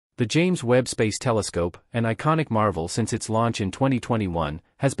The James Webb Space Telescope, an iconic marvel since its launch in 2021,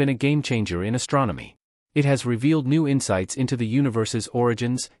 has been a game-changer in astronomy. It has revealed new insights into the universe's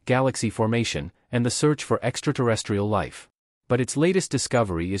origins, galaxy formation, and the search for extraterrestrial life. But its latest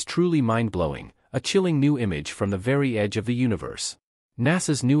discovery is truly mind-blowing, a chilling new image from the very edge of the universe.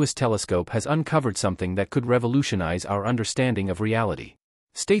 NASA's newest telescope has uncovered something that could revolutionize our understanding of reality.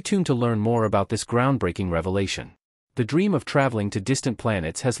 Stay tuned to learn more about this groundbreaking revelation. The dream of traveling to distant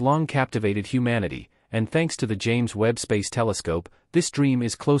planets has long captivated humanity, and thanks to the James Webb Space Telescope, this dream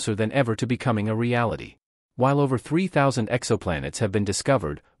is closer than ever to becoming a reality. While over 3,000 exoplanets have been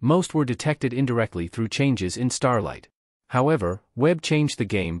discovered, most were detected indirectly through changes in starlight. However, Webb changed the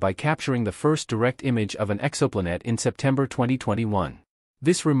game by capturing the first direct image of an exoplanet in September 2021.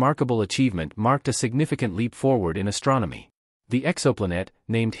 This remarkable achievement marked a significant leap forward in astronomy. The exoplanet,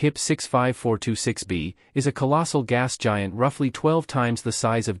 named HIP 65426b, is a colossal gas giant roughly 12 times the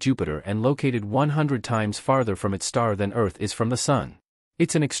size of Jupiter and located 100 times farther from its star than Earth is from the Sun.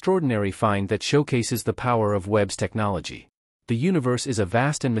 It's an extraordinary find that showcases the power of Webb's technology. The universe is a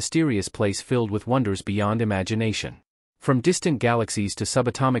vast and mysterious place filled with wonders beyond imagination. From distant galaxies to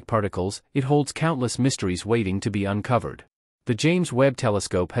subatomic particles, it holds countless mysteries waiting to be uncovered. The James Webb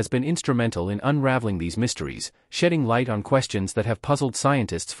Telescope has been instrumental in unraveling these mysteries, shedding light on questions that have puzzled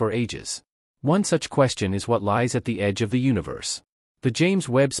scientists for ages. One such question is what lies at the edge of the universe. The James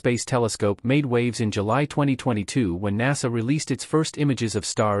Webb Space Telescope made waves in July 2022 when NASA released its first images of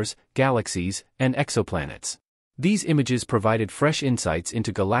stars, galaxies, and exoplanets. These images provided fresh insights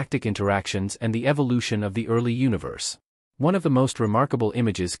into galactic interactions and the evolution of the early universe. One of the most remarkable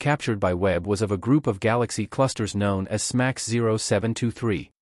images captured by Webb was of a group of galaxy clusters known as SMACS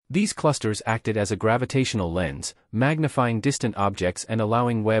 0723. These clusters acted as a gravitational lens, magnifying distant objects and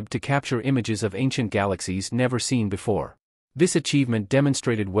allowing Webb to capture images of ancient galaxies never seen before. This achievement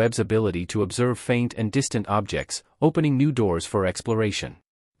demonstrated Webb's ability to observe faint and distant objects, opening new doors for exploration.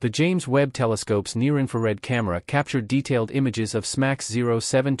 The James Webb Telescope's near-infrared camera captured detailed images of SMACS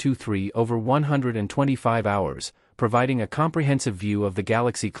 0723 over 125 hours, providing a comprehensive view of the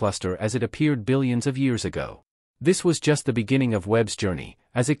galaxy cluster as it appeared billions of years ago. This was just the beginning of Webb's journey,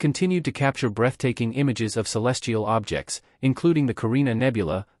 as it continued to capture breathtaking images of celestial objects, including the Carina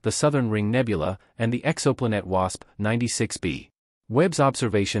Nebula, the Southern Ring Nebula, and the exoplanet WASP-96b. Webb's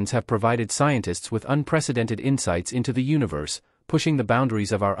observations have provided scientists with unprecedented insights into the universe, pushing the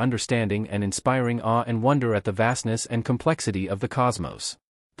boundaries of our understanding and inspiring awe and wonder at the vastness and complexity of the cosmos.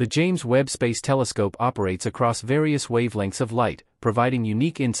 The James Webb Space Telescope operates across various wavelengths of light, providing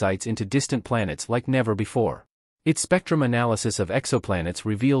unique insights into distant planets like never before. Its spectrum analysis of exoplanets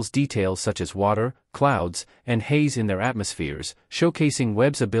reveals details such as water, clouds, and haze in their atmospheres, showcasing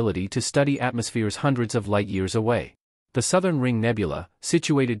Webb's ability to study atmospheres hundreds of light-years away. The Southern Ring Nebula,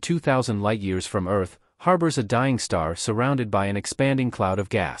 situated 2,000 light-years from Earth, harbors a dying star surrounded by an expanding cloud of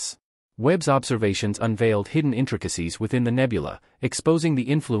gas. Webb's observations unveiled hidden intricacies within the nebula, exposing the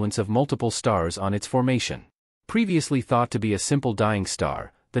influence of multiple stars on its formation. Previously thought to be a simple dying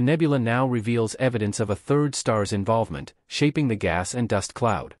star, the nebula now reveals evidence of a third star's involvement, shaping the gas and dust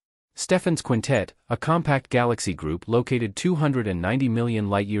cloud. Stephan's Quintet, a compact galaxy group located 290 million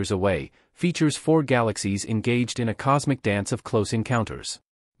light-years away, features 4 galaxies engaged in a cosmic dance of close encounters.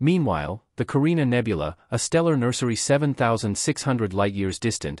 Meanwhile, the Carina Nebula, a stellar nursery 7,600 light-years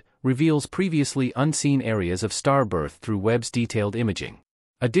distant, reveals previously unseen areas of star birth through Webb's detailed imaging.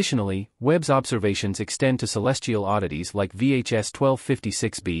 Additionally, Webb's observations extend to celestial oddities like VHS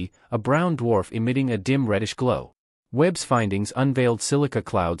 1256b, a brown dwarf emitting a dim reddish glow. Webb's findings unveiled silica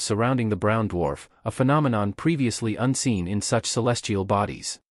clouds surrounding the brown dwarf, a phenomenon previously unseen in such celestial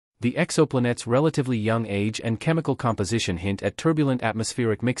bodies. The exoplanet's relatively young age and chemical composition hint at turbulent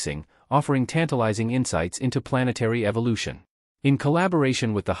atmospheric mixing, offering tantalizing insights into planetary evolution. In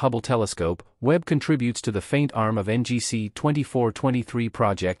collaboration with the Hubble telescope, Webb contributes to the faint arm of NGC 2423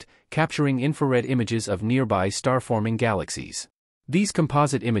 project, capturing infrared images of nearby star-forming galaxies. These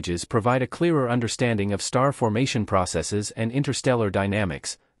composite images provide a clearer understanding of star formation processes and interstellar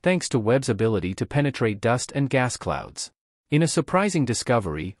dynamics, thanks to Webb's ability to penetrate dust and gas clouds. In a surprising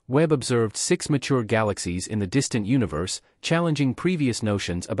discovery, Webb observed 6 mature galaxies in the distant universe, challenging previous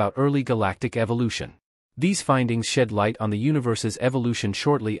notions about early galactic evolution. These findings shed light on the universe's evolution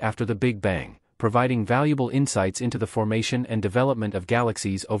shortly after the Big Bang, providing valuable insights into the formation and development of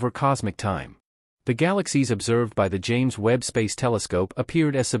galaxies over cosmic time. The galaxies observed by the James Webb Space Telescope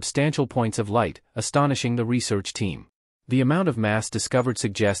appeared as substantial points of light, astonishing the research team. The amount of mass discovered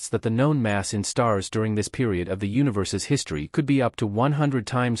suggests that the known mass in stars during this period of the universe's history could be up to 100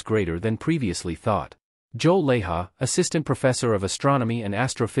 times greater than previously thought. Joel Leha, assistant professor of astronomy and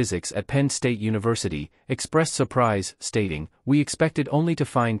astrophysics at Penn State University, expressed surprise, stating, "We expected only to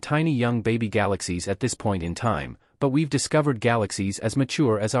find tiny young baby galaxies at this point in time, but we've discovered galaxies as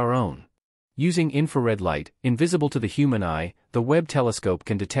mature as our own." Using infrared light, invisible to the human eye, the Webb telescope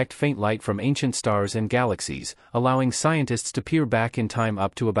can detect faint light from ancient stars and galaxies, allowing scientists to peer back in time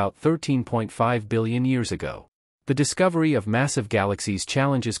up to about 13.5 billion years ago. The discovery of massive galaxies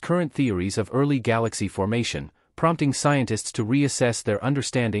challenges current theories of early galaxy formation, prompting scientists to reassess their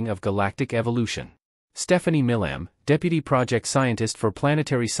understanding of galactic evolution. Stephanie Millam, deputy project scientist for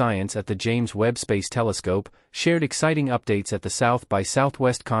planetary science at the James Webb Space Telescope, shared exciting updates at the South by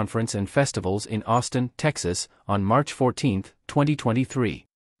Southwest Conference and Festivals in Austin, Texas, on March 14, 2023.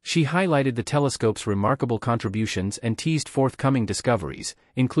 She highlighted the telescope's remarkable contributions and teased forthcoming discoveries,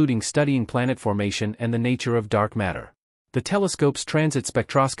 including studying planet formation and the nature of dark matter. The telescope's transit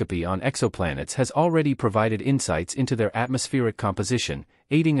spectroscopy on exoplanets has already provided insights into their atmospheric composition,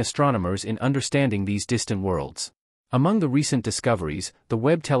 aiding astronomers in understanding these distant worlds. Among the recent discoveries, the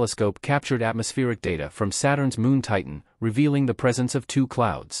Webb telescope captured atmospheric data from Saturn's moon Titan, revealing the presence of two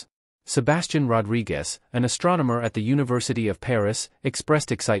clouds. Sebastian Rodriguez, an astronomer at the University of Paris,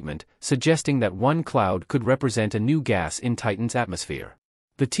 expressed excitement, suggesting that one cloud could represent a new gas in Titan's atmosphere.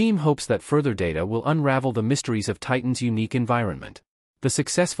 The team hopes that further data will unravel the mysteries of Titan's unique environment. The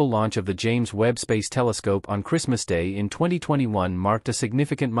successful launch of the James Webb Space Telescope on Christmas Day in 2021 marked a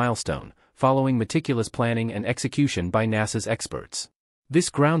significant milestone, following meticulous planning and execution by NASA's experts. This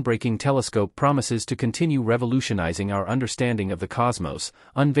groundbreaking telescope promises to continue revolutionizing our understanding of the cosmos,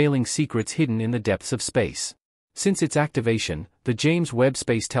 unveiling secrets hidden in the depths of space. Since its activation, the James Webb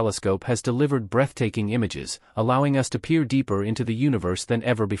Space Telescope has delivered breathtaking images, allowing us to peer deeper into the universe than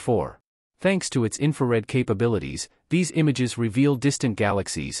ever before. Thanks to its infrared capabilities, these images reveal distant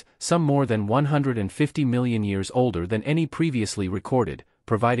galaxies, some more than 150 million years older than any previously recorded,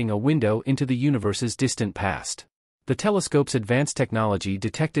 providing a window into the universe's distant past. The telescope's advanced technology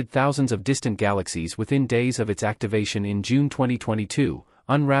detected thousands of distant galaxies within days of its activation in June 2022,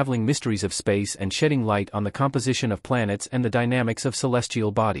 unraveling mysteries of space and shedding light on the composition of planets and the dynamics of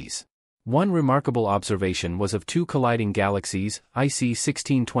celestial bodies. One remarkable observation was of two colliding galaxies, IC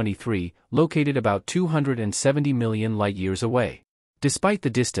 1623, located about 270 million light-years away. Despite the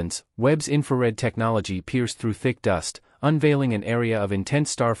distance, Webb's infrared technology pierced through thick dust, unveiling an area of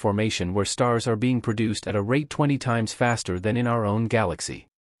intense star formation where stars are being produced at a rate 20 times faster than in our own galaxy.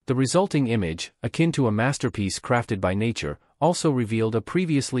 The resulting image, akin to a masterpiece crafted by nature, also revealed a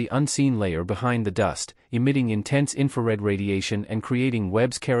previously unseen layer behind the dust, emitting intense infrared radiation and creating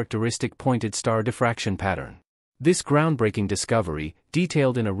Webb's characteristic pointed star diffraction pattern. This groundbreaking discovery,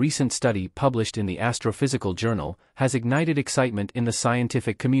 detailed in a recent study published in the Astrophysical Journal, has ignited excitement in the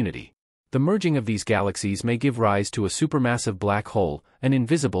scientific community. The merging of these galaxies may give rise to a supermassive black hole, an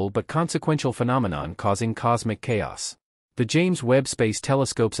invisible but consequential phenomenon causing cosmic chaos. The James Webb Space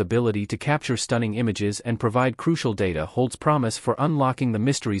Telescope's ability to capture stunning images and provide crucial data holds promise for unlocking the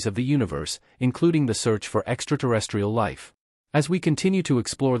mysteries of the universe, including the search for extraterrestrial life. As we continue to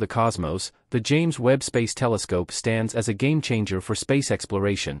explore the cosmos, the James Webb Space Telescope stands as a game-changer for space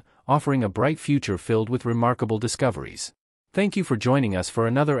exploration, offering a bright future filled with remarkable discoveries. Thank you for joining us for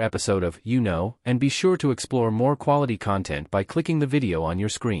another episode of You Know, and be sure to explore more quality content by clicking the video on your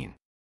screen.